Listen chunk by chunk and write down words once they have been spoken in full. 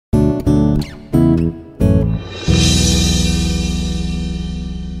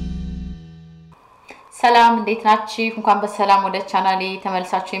ሰላም እንዴት ናችሁ? እንኳን በሰላም ወደ ቻናሌ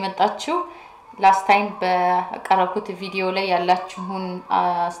ተመልሳችሁ የመጣችሁ። ላስት ታይም በቀረብኩት ቪዲዮ ላይ ያላችሁን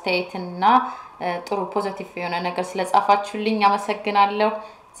አስተያየትና ጥሩ ፖዚቲቭ የሆነ ነገር ስለጻፋችሁልኝ አመሰግናለሁ።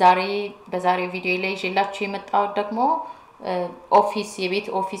 በዛሬው ቪዲዮ ላይ ይዤላችሁ የመጣው ደግሞ ኦፊስ የቤት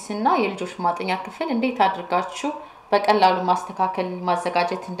ኦፊስ እና የልጆች ማጥኛ ክፍል እንዴት አድርጋችሁ በቀላሉ ማስተካከል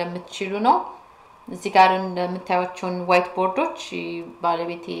ማዘጋጀት እንደምትችሉ ነው። እዚህ ጋር እንደምታዩዋቸውን ዋይት ቦርዶች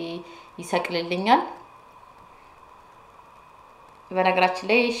ባለቤቴ ይሰቅልልኛል። በነገራችን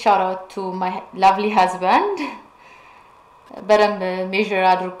ላይ shout out to my lovely husband በደንብ ሜዠር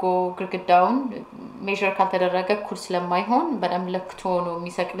አድርጎ ግድግዳውን ሜዠር ካልተደረገ ኩል ስለማይሆን በደንብ ለክቶ ነው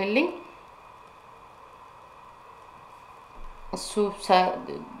የሚሰቅልልኝ። እሱ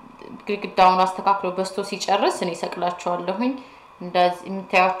ግድግዳውን አስተካክሎ በስቶ ሲጨርስ እኔ ሰቅላቸዋለሁኝ። እንደዚህ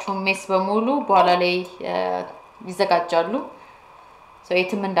የምታዩዋቸው ሜስ በሙሉ በኋላ ላይ ይዘጋጃሉ።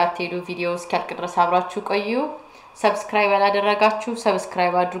 የትም እንዳትሄዱ ቪዲዮ እስኪያልቅ ድረስ አብራችሁ ቆዩ። ሰብስክራይብ ያላደረጋችሁ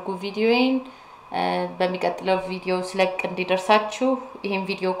ሰብስክራይብ አድርጉ ቪዲዮዬን። በሚቀጥለው ቪዲዮ ስለቅ እንዲደርሳችሁ ይሄን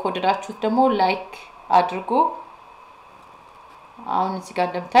ቪዲዮ ከወደዳችሁት ደግሞ ላይክ አድርጉ። አሁን እዚህ ጋር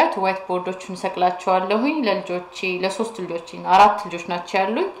እንደምታዩት ዋይት ቦርዶቹን ሰቅላቸዋለሁኝ ለልጆቼ ለሶስት ልጆቼ አራት ልጆች ናቸው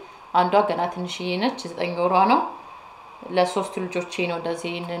ያሉኝ። አንዷ ገና ትንሽዬ ነች 9 ወሯ ነው። ለሶስት ልጆቼ ነው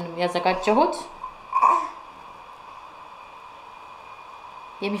እንደዚህ ያዘጋጀሁት።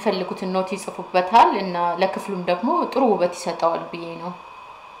 የሚፈልጉትን ኖት ይጽፉበታል እና ለክፍሉም ደግሞ ጥሩ ውበት ይሰጣዋል ብዬ ነው።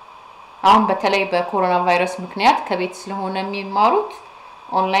 አሁን በተለይ በኮሮና ቫይረስ ምክንያት ከቤት ስለሆነ የሚማሩት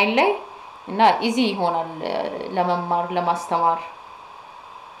ኦንላይን ላይ እና ኢዚ ይሆናል ለመማር ለማስተማር።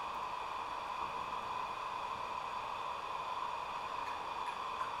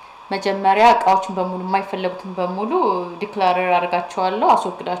 መጀመሪያ እቃዎችን በሙሉ የማይፈልጉትን በሙሉ ዲክላረር አድርጋቸዋለሁ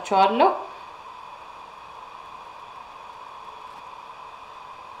አስወግዳቸዋለሁ።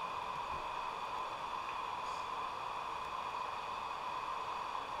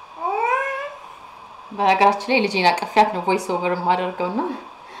 በነገራችን ላይ ልጄን አቀፊያት ነው ቮይስ ኦቨር ማደርገውና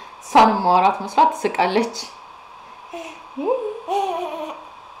እሷንም ማውራት መስራት ትስቃለች።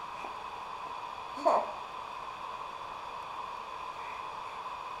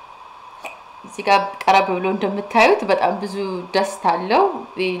 እዚህ ጋር ቀረብ ብሎ እንደምታዩት በጣም ብዙ ደስታ አለው።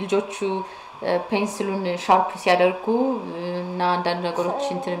 ልጆቹ ፔንሲሉን ሻርፕ ሲያደርጉ እና አንዳንድ ነገሮች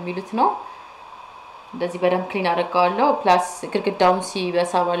እንትን የሚሉት ነው። እንደዚህ በደንብ ክሊን አደርጋለሁ። ፕላስ ግድግዳውን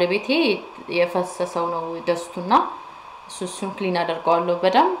ሲበሳ ባለቤቴ የፈሰሰው ነው ደስቱና እሱን ክሊን አደርጋለሁ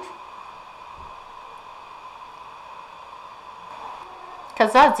በደንብ።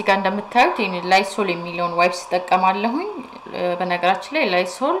 ከዛ እዚህ ጋር እንደምታዩት ላይሶል የሚለውን ዋይፕስ ተጠቀማለሁኝ። በነገራችን ላይ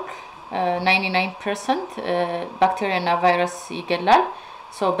ላይሶል 99% ባክቴሪያ እና ቫይረስ ይገላል።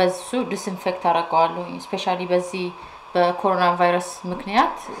 በሱ ዲስኢንፌክት አደርጋለሁ። ስፔሻሊ በዚህ በኮሮና ቫይረስ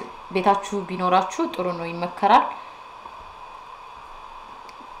ምክንያት ቤታችሁ ቢኖራችሁ ጥሩ ነው ይመከራል።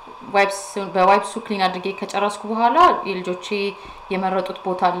 በዋይፕሱ ክሊን አድርጌ ከጨረስኩ በኋላ የልጆቼ የመረጡት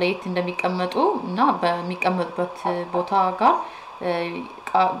ቦታ ላይ እንደሚቀመጡ እና በሚቀመጡበት ቦታ ጋር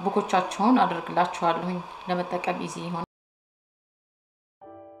ቡኮቻቸውን አደርግላቸዋለሁኝ ለመጠቀም ኢዚ ይሆናል።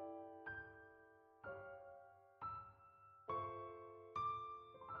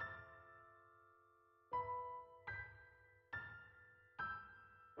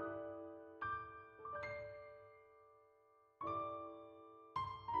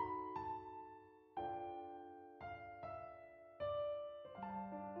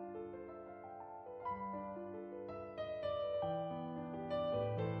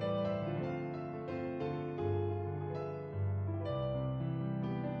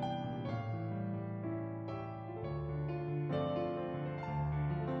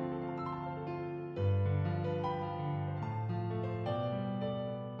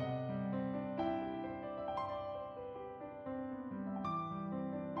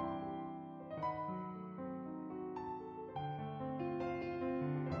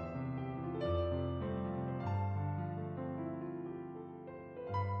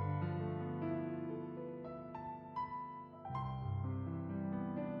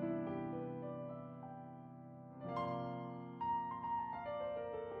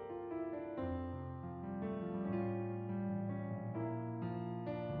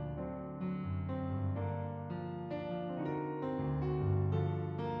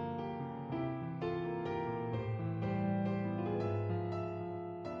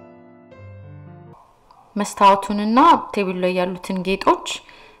 መስታወቱንና ቴብል ላይ ያሉትን ጌጦች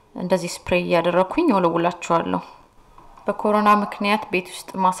እንደዚህ ስፕሬይ ያደረኩኝ ወለውላቸዋለሁ። በኮሮና ምክንያት ቤት ውስጥ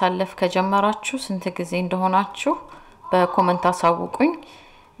ማሳለፍ ከጀመራችሁ ስንት ጊዜ እንደሆናችሁ በኮሜንት አሳውቁኝ።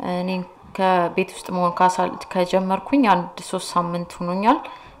 እኔ ከቤት ውስጥ መሆን ከጀመርኩኝ አንድ 3 ሳምንት ሆኖኛል።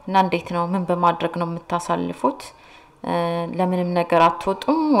 እና እንዴት ነው ምን በማድረግ ነው የምታሳልፉት ለምንም ነገር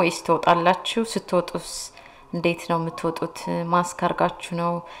አትወጡም ወይስ ትወጣላችሁ ስትወጡስ እንዴት ነው የምትወጡት ማስክ አርጋችሁ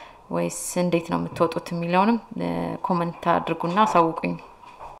ነው ወይስ እንዴት ነው የምትወጡት የሚለውንም ኮሜንት አድርጉና አሳውቁኝ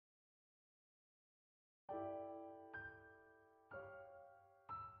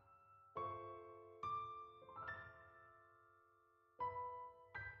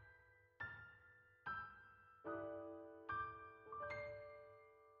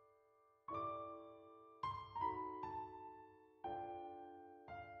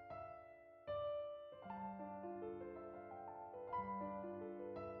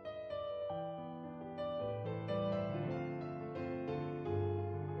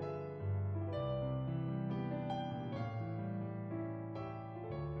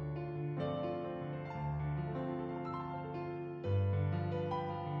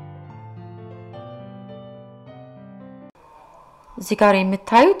እዚህ ጋር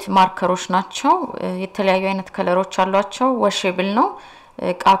የምታዩት ማርከሮች ናቸው የተለያዩ አይነት ከለሮች አሏቸው ወሼብል ነው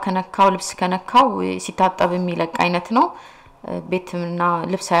ቃ ከነካው ልብስ ከነካው ሲታጠብ የሚለቅ አይነት ነው ቤትና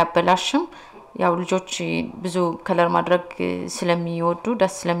ልብስ ያበላሽም ያው ልጆች ብዙ ከለር ማድረግ ስለሚወዱ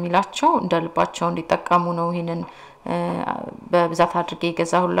ደስ ስለሚላቸው እንደልባቸው እንዲጠቀሙ ነው ይሄንን በብዛት አድርጌ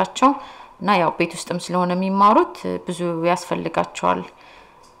ይገዛሁላቸው እና ያው ቤት ውስጥም ስለሆነ የሚማሩት ብዙ ያስፈልጋቸዋል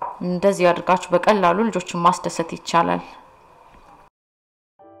እንደዚህ አድርጋችሁ በቀላሉ ልጆችን ማስደሰት ይቻላል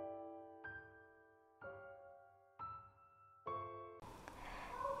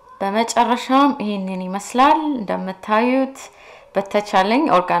በመጨረሻም ይሄንን ይመስላል እንደምታዩት በተቻለኝ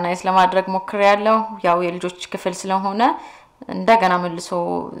ኦርጋናይዝ ለማድረግ ሞክሬያለሁ ያው የልጆች ክፍል ስለሆነ እንደገና መልሶ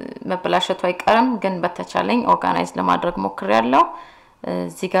መበላሸቱ አይቀርም ግን በተቻለኝ ኦርጋናይዝ ለማድረግ ሞክሬያለሁ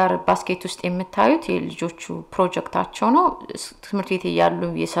እዚህ ጋር ባስኬት ውስጥ የምታዩት የልጆቹ ፕሮጀክታቸው ነው ትምህርት ቤት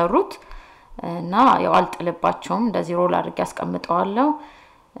ያያሉ የሰሩት እና ያው አልጥልባቸውም እንደዚህ ሮል አድርጌ አስቀምጠዋለሁ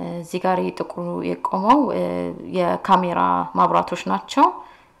እዚህ ጋር የጥቁሩ የቆመው የካሜራ ማብራቶች ናቸው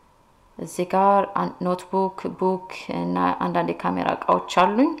እዚህ ጋር ኖትቡክ ቡክ እና አንዳንድ የካሜራ እቃዎች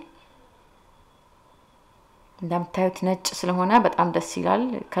አሉኝ እንደምታዩት ነጭ ስለሆነ በጣም ደስ ይላል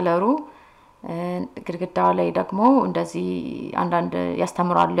ከለሩ ግድግዳው ላይ ደግሞ እንደዚህ አንዳንድ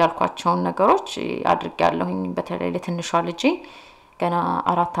ያስተምራሉ ያልኳቸው ነገሮች አድርጌያለሁኝ በተለይ ለትንሿ ልጅ ገና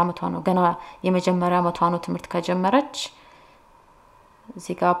 4 አመቷ ነው ገና የመጀመሪያ አመቷ ነው ትምህርት ከጀመረች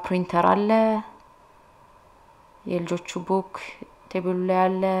እዚህ ጋር ፕሪንተር አለ የልጆቹ ቡክ ቴብል ላይ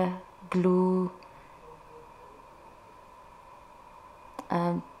አለ glue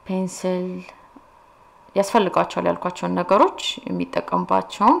pencil ያስፈልጋቸዋል ያልኳቸው ነገሮች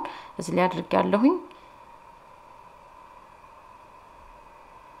የሚጠቀሙባቸው እዚህ ላይ አድርጌያለሁኝ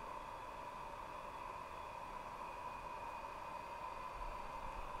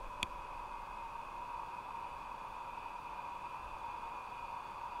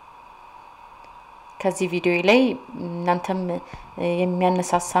ከዚህ ቪዲዮ ላይ እናንተም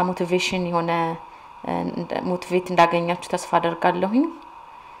የሚያነሳሳ ሞቲቬሽን የሆነ ሞቲቬት እንዳገኛችሁ ተስፋ አደርጋለሁኝ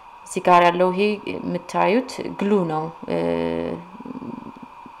እዚህ ጋር ያለው ይሄ የምታዩት ግሉ ነው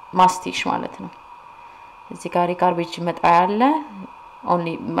ማስቲሽ ማለት ነው እዚህ ጋር ጋርቤጅ መጣያ አለ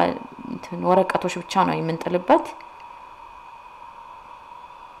ኦንሊ ወረቀቶች ብቻ ነው የምንጥልበት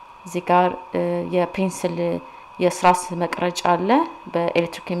እዚህ ጋር የፔንሲል የስራስ መቅረጫ አለ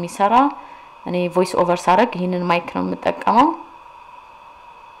በኤሌክትሪክ የሚሰራ እኔ ቮይስ ኦቨር ሳረግ ይሄንን ማይክ ነው የምጠቀመው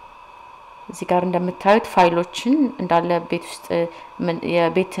እዚህ ጋር እንደምታዩት ፋይሎችን እንዳለ ቤት ውስጥ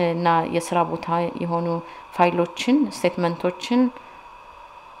የቤትና የሥራ ቦታ የሆኑ ፋይሎችን ስቴትመንቶችን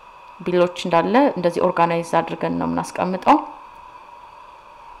ቢሎች እንዳለ እንደዚህ ኦርጋናይዝ አድርገን ነው እናስቀምጠው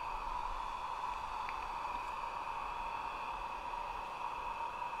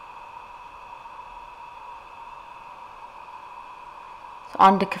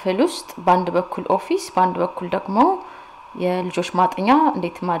አንድ ክፍል ውስጥ ባንድ በኩል ኦፊስ ባንድ በኩል ደግሞ የልጆች ማጥኛ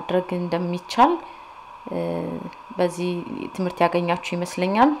እንዴት ማድረግ እንደሚቻል በዚህ ትምህርት ያገኛችሁ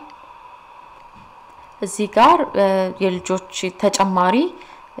ይመስለኛል እዚህ ጋር የልጆች ተጨማሪ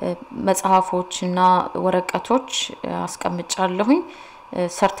መጽሐፎችና ወረቀቶች አስቀምጫለሁኝ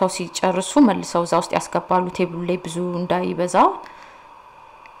ሰርተው ሲጨርሱ መልሰው እዛ ውስጥ ያስገባሉ ቴብል ላይ ብዙ እንዳይበዛ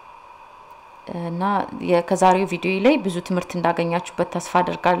እና የከዛሬው ቪዲዮ ላይ ብዙ ትምህርት እንዳገኛችሁበት ተስፋ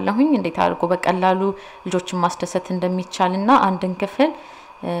አደርጋለሁኝ እንዴት አድርጎ በቀላሉ ልጆችን ማስደሰት እንደሚቻልና አንድን ክፍል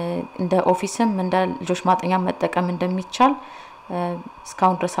እንደ ኦፊስም እንደ ልጆች ማጥኛ መጠቀም እንደሚቻል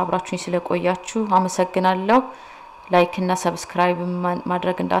እስካሁን ድረስ አብራችሁኝ ስለቆያችሁ አመሰግናለሁ ላይክ እና ሰብስክራይብ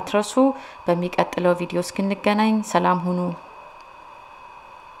ማድረግ እንዳትረሱ በሚቀጥለው ቪዲዮ እስክንገናኝ ሰላም ሁኑ